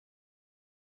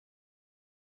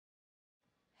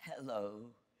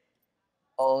Hello,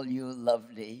 all you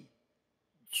lovely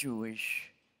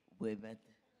Jewish women.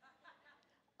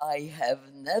 I have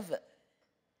never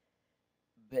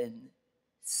been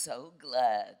so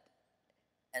glad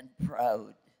and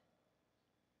proud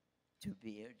to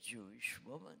be a Jewish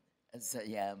woman as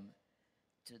I am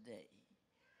today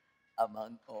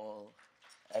among all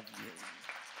of you.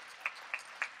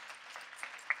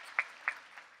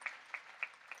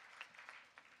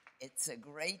 It's a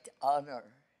great honor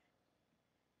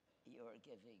you're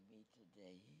giving me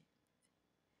today,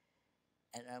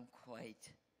 and I'm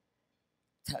quite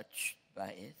touched by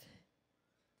it.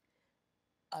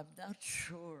 I'm not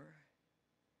sure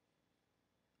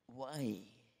why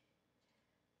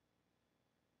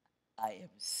I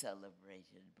am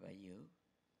celebrated by you.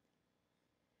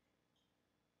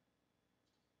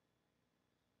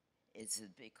 Is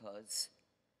it because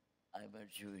I'm a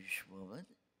Jewish woman?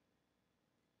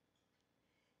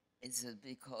 Is it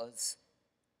because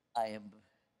I am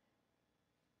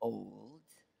old,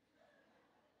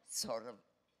 sort of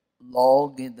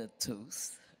long in the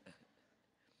tooth?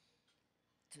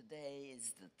 Today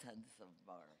is the 10th of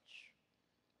March.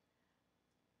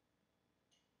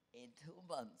 In 2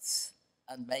 months,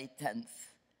 on May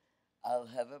 10th, I'll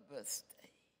have a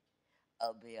birthday.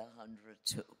 I'll be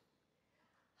 102.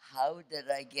 How did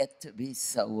I get to be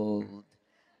so old?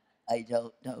 I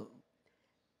don't know.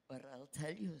 But I'll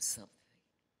tell you something.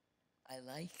 I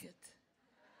like it.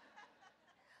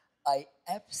 I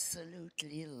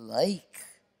absolutely like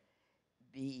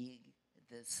being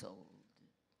this old.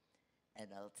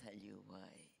 And I'll tell you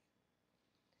why.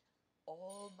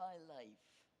 All my life,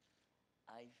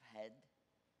 I've had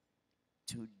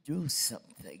to do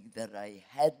something that I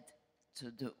had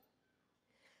to do.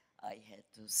 I had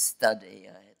to study,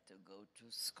 I had to go to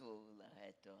school, I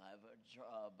had to have a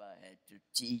job, I had to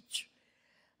teach,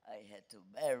 I had to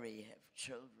marry, have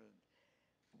children,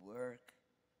 work.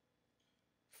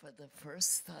 For the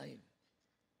first time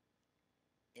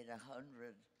in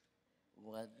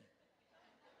 101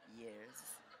 years,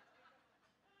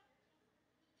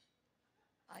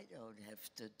 I don't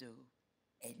have to do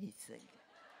anything.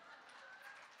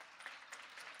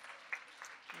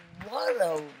 What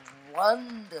a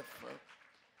wonderful,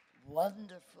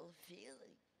 wonderful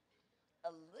feeling,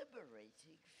 a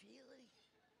liberating feeling.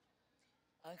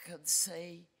 I can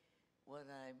say when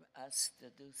I'm asked to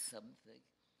do something,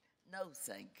 no,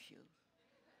 thank you.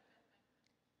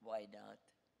 Why not?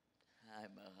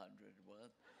 I'm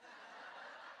 101.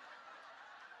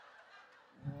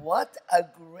 What a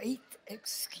great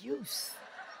excuse.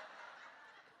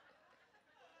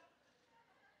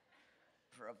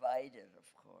 Provided,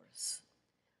 of course,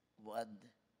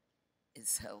 one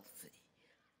is healthy.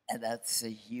 And that's a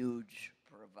huge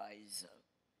proviso.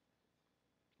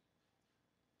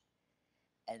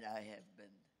 And I have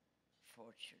been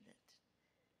fortunate.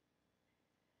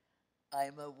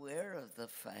 I'm aware of the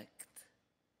fact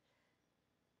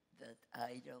that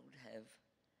I don't have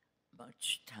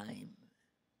much time.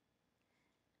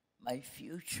 My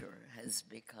future has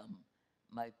become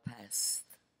my past.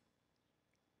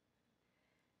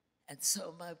 And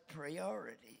so my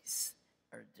priorities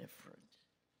are different.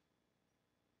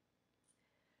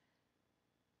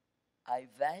 I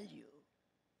value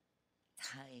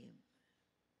time.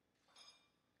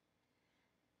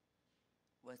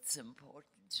 What's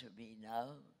important to me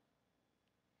now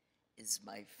is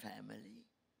my family,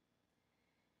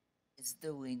 is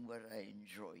doing what I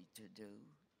enjoy to do,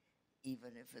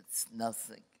 even if it's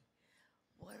nothing.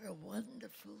 What a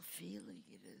wonderful feeling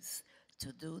it is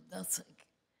to do nothing.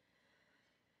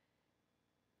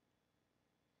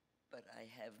 But I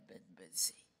have been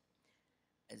busy.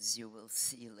 As you will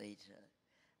see later,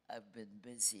 I've been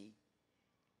busy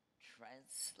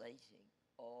translating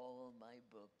all my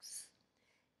books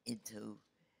into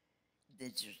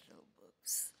digital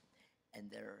books. And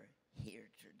they're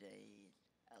here today.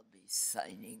 I'll be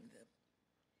signing them.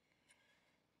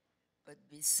 But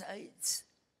besides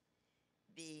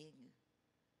being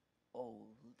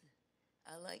old,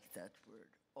 I like that word,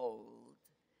 old,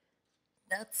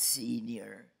 not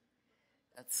senior.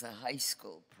 That's a high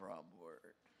school prom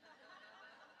word.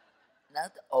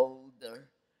 Not older.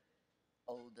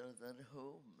 Older than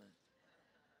whom?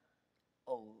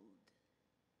 Old.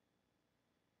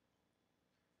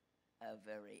 A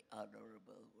very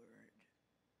honorable word.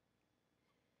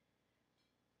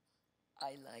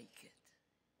 I like it.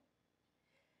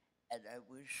 And I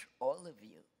wish all of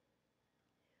you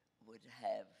would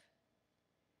have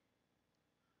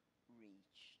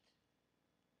reached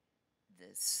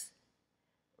this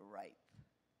ripe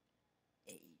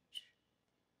age.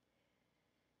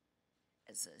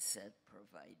 as I said,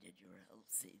 provided you're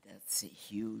healthy. That's a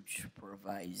huge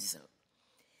proviso.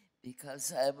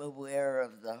 Because I'm aware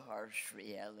of the harsh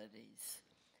realities.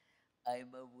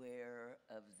 I'm aware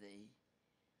of the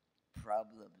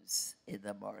problems in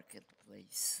the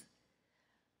marketplace.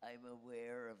 I'm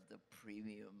aware of the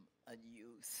premium on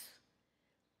youth.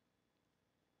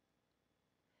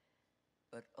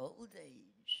 But old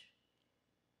age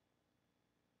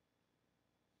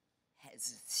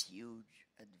has its huge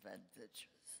advantages.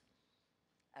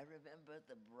 I remember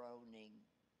the Browning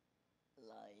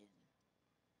line,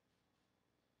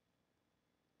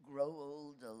 grow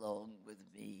old along with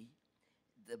me,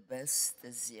 the best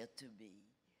is yet to be,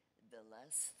 the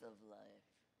last of life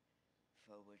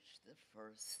for which the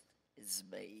first is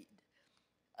made.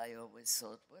 I always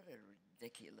thought, what a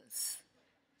ridiculous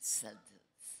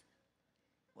sentence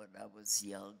when I was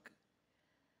young.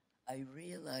 I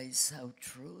realize how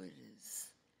true it is.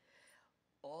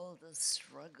 All the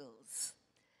struggles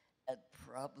and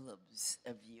problems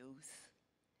of youth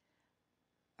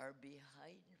are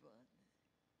behind one.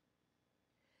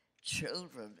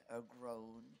 Children are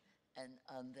grown and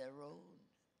on their own.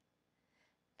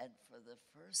 And for the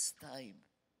first time,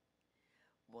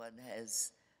 one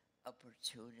has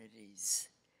opportunities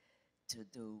to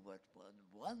do what one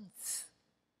wants,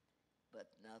 but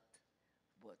not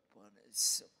what one is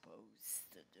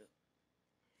supposed to do.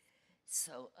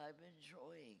 So I'm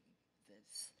enjoying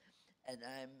this, and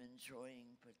I'm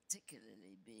enjoying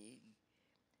particularly being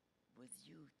with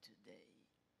you today.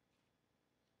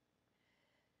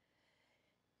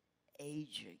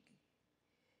 Aging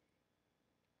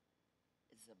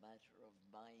is a matter of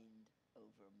mind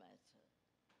over matter.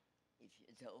 If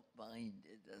you don't mind,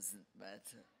 it doesn't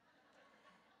matter.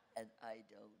 And I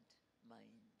don't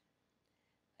mind.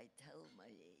 I tell my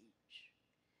age.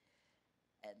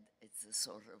 And it's a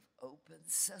sort of open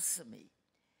sesame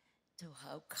to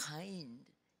how kind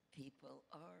people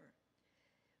are.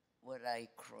 When I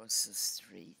cross the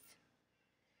street,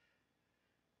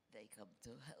 they come to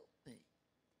help me.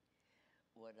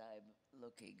 When I'm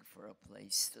looking for a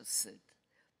place to sit,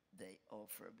 they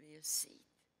offer me a seat.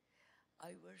 I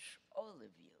wish all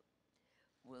of you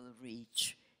will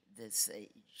reach this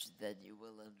age, then you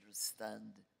will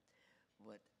understand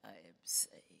what I am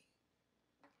saying.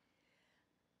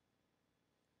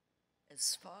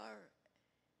 As far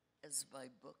as my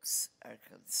books are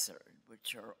concerned,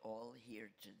 which are all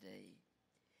here today,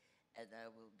 and I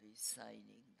will be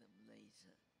signing them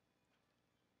later,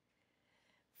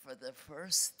 for the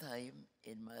first time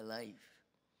in my life,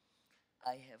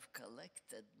 I have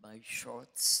collected my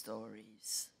short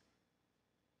stories.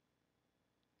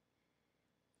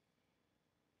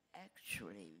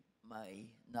 Actually,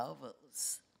 my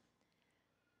novels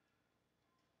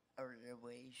are in a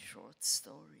way short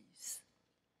stories.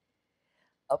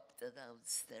 Up the Down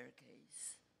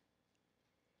Staircase,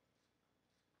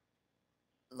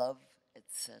 Love,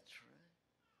 etc.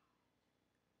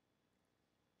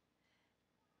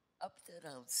 Up the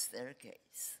Down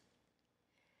Staircase,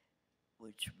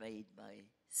 which made my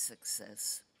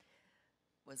success,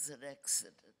 was an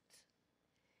accident.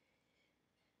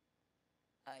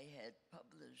 I had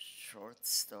published short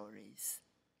stories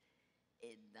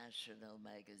in national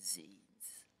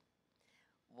magazines.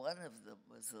 One of them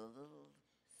was a little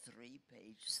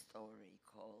 3-page story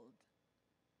called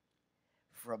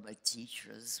From a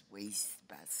Teacher's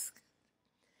Wastebasket,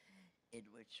 in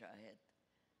which I had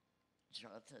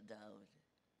jotted down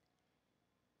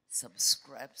some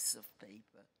scraps of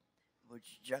paper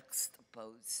which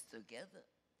juxtaposed together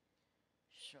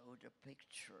showed a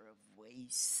picture of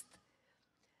waste,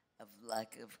 of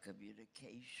lack of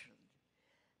communication,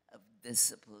 of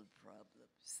discipline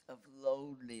problems, of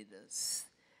loneliness.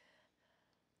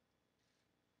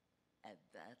 And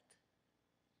that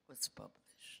was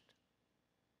published.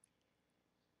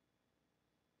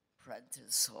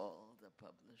 Prentice Hall, the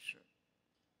publisher,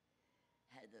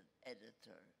 had an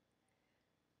editor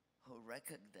who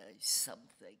recognized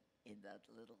something in that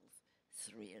little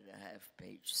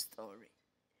 3.5-page story,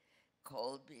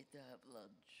 called me to have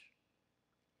lunch,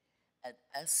 and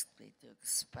asked me to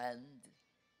expand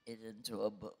it into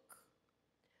a book.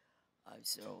 I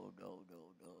said, oh, no.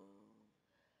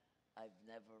 I've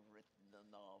never written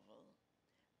a novel.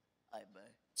 I'm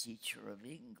a teacher of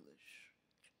English.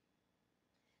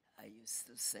 I used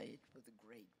to say it with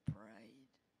great pride.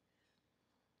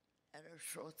 And a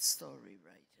short story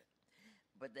writer.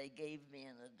 But they gave me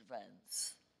an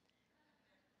advance,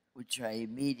 which I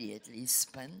immediately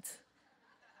spent.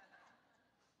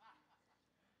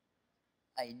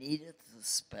 I needed to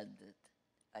spend it.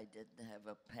 I didn't have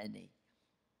a penny.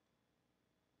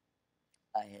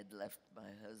 I had left my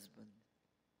husband.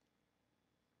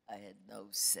 I had no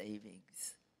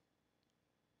savings.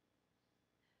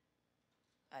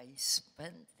 I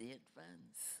spent the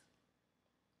advance.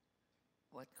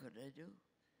 What could I do?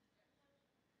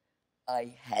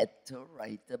 I had to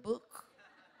write the book.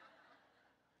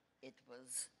 It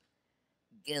was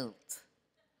guilt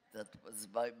that was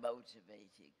my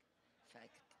motivating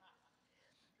factor.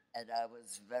 And I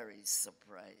was very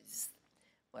surprised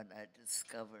when I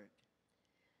discovered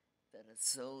that as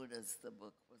soon as the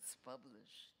book was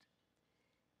published,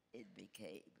 it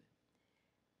became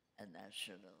a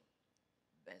national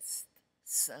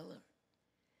bestseller.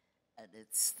 And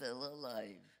it's still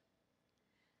alive,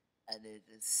 and it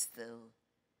is still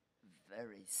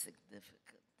very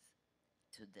significant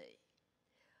today.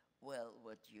 Well,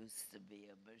 what used to be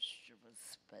a mischievous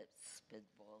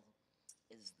spitball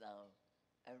is now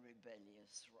a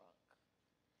rebellious rock.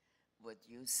 What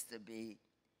used to be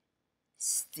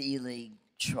stealing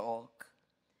chalk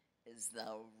is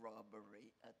now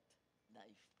robbery at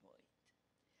knife point.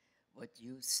 What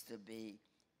used to be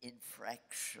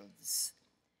infractions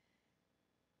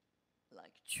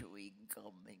like chewing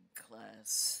gum in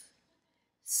class,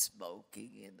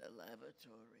 smoking in the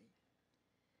lavatory,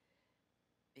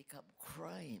 become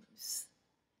crimes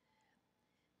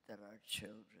that our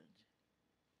children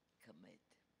commit.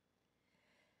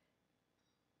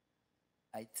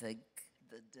 I think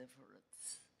the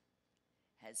difference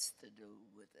has to do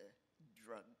with a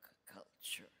drunk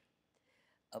culture.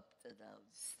 Up the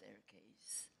down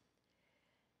staircase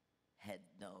had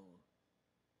no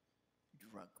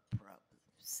drug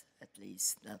problems, at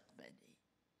least not many.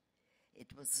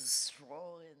 It was a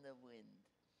straw in the wind,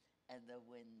 and the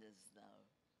wind is now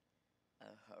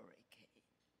a hurricane.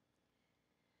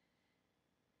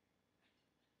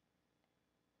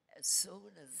 As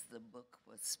soon as the book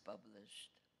was published,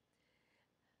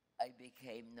 I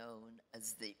became known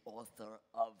as the author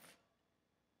of,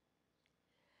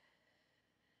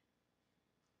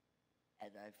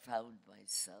 and I found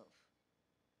myself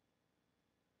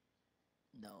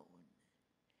known,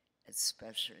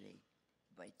 especially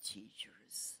by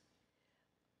teachers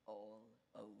all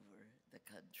over the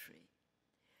country,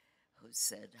 who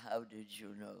said, "How did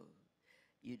you know?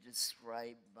 You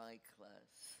described my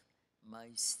class,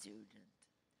 my student,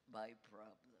 my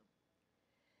problem."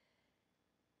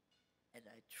 And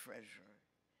I treasure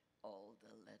all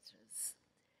the letters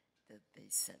that they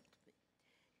sent me.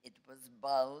 It was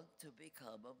bound to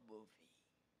become a movie.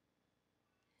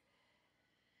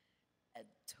 And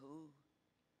 2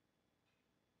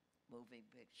 moving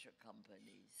picture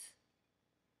companies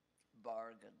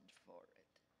bargained for it.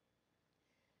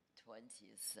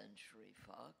 20th Century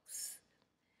Fox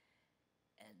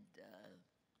and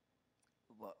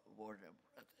Warner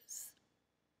Brothers.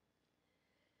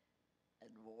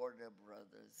 And Warner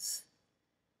Brothers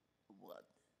won.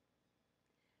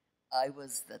 I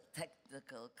was the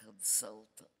technical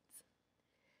consultant.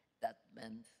 That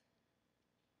meant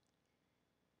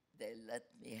they let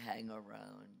me hang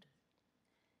around.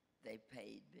 They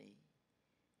paid me.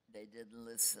 They didn't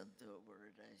listen to a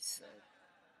word I said.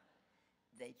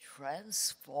 They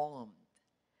transformed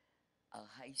a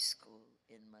high school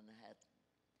in Manhattan,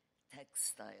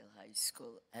 textile high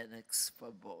school, annex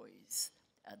for boys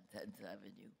on 10th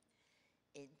Avenue,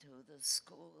 into the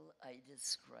school I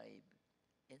describe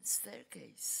in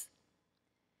Staircase.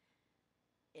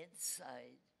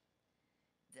 Inside,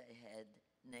 they had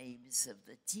names of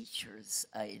the teachers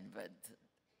I invented.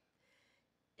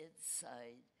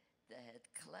 Inside, they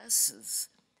had classes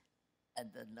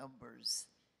and the numbers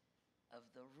of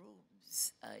the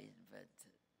rooms I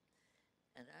invented.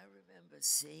 And I remember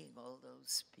seeing all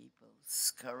those people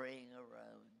scurrying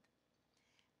around,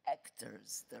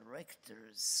 actors,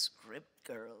 directors, script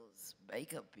girls,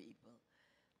 makeup people,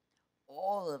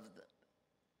 all of them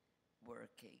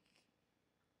working.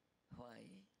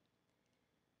 Why?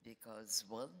 Because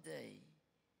one day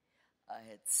I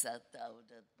had sat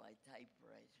down at my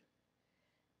typewriter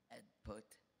and put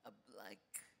a blank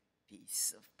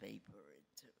piece of paper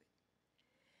into it.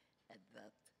 And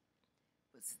that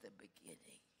was the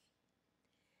beginning.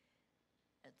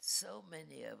 And so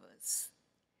many of us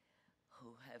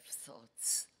who have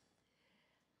thoughts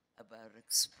about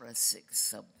expressing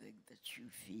something that you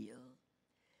feel,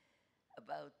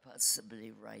 about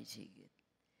possibly writing it.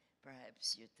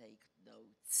 Perhaps you take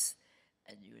notes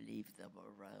and you leave them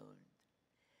around.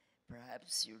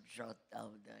 Perhaps you jot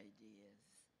down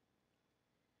ideas.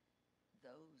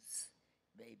 Those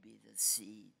may be the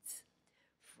seeds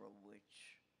from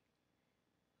which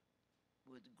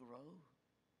would grow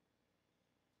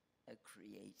a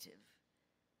creative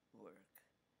work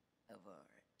of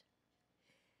art.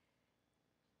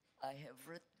 I have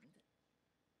written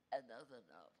another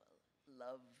novel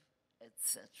Love,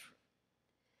 etc.,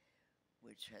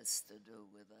 which has to do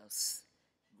with us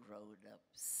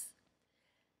grown-ups.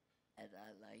 And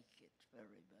I like it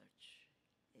very much.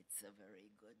 It's a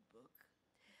very good book.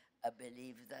 I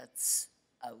believe that's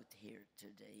out here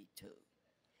today too,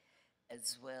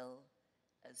 as well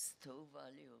as 2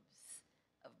 volumes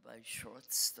of my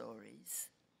short stories.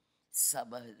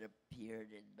 Some had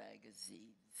appeared in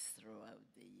magazines throughout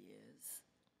the years.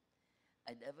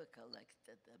 I never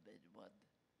collected them in one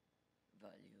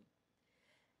volume.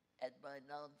 And my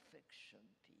nonfiction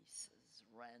pieces,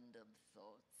 random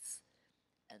thoughts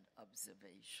and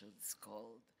observations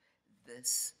called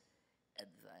This and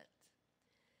That.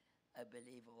 I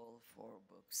believe all 4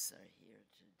 books are here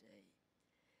today.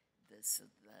 This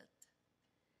and That,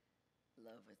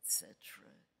 Love, etc.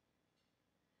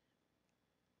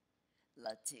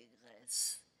 La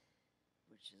Tigresse,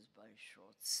 which is my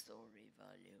short story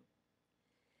volume,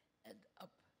 and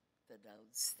Up the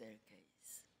Down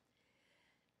Staircase.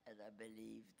 And I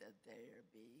believe that they're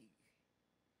being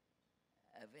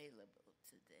available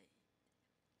today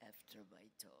after my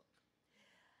talk.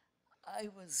 I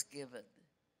was given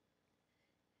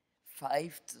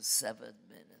 5 to 7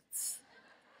 minutes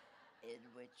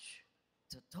in which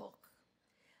to talk.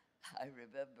 I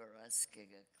remember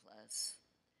asking a class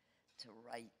to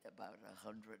write about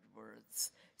 100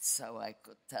 words so I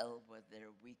could tell what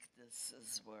their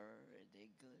weaknesses were in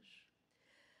English.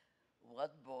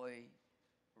 One boy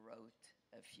wrote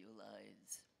a few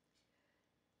lines.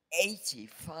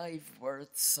 85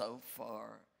 words so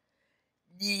far.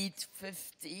 Need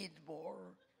 15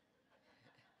 more.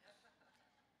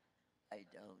 I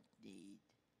don't need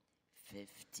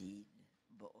 15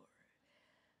 more.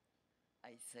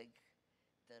 I think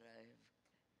that I've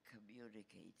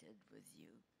communicated with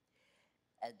you.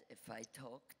 And if I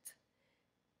talked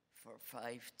for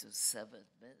 5 to 7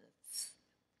 minutes,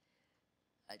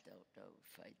 I don't know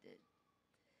if I did.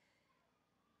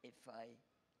 If I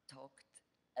talked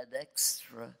an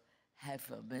extra half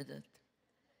a minute,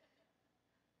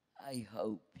 I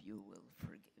hope you will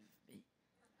forgive me.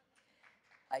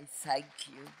 I thank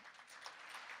you.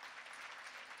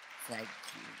 Thank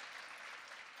you.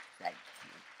 Thank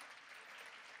you.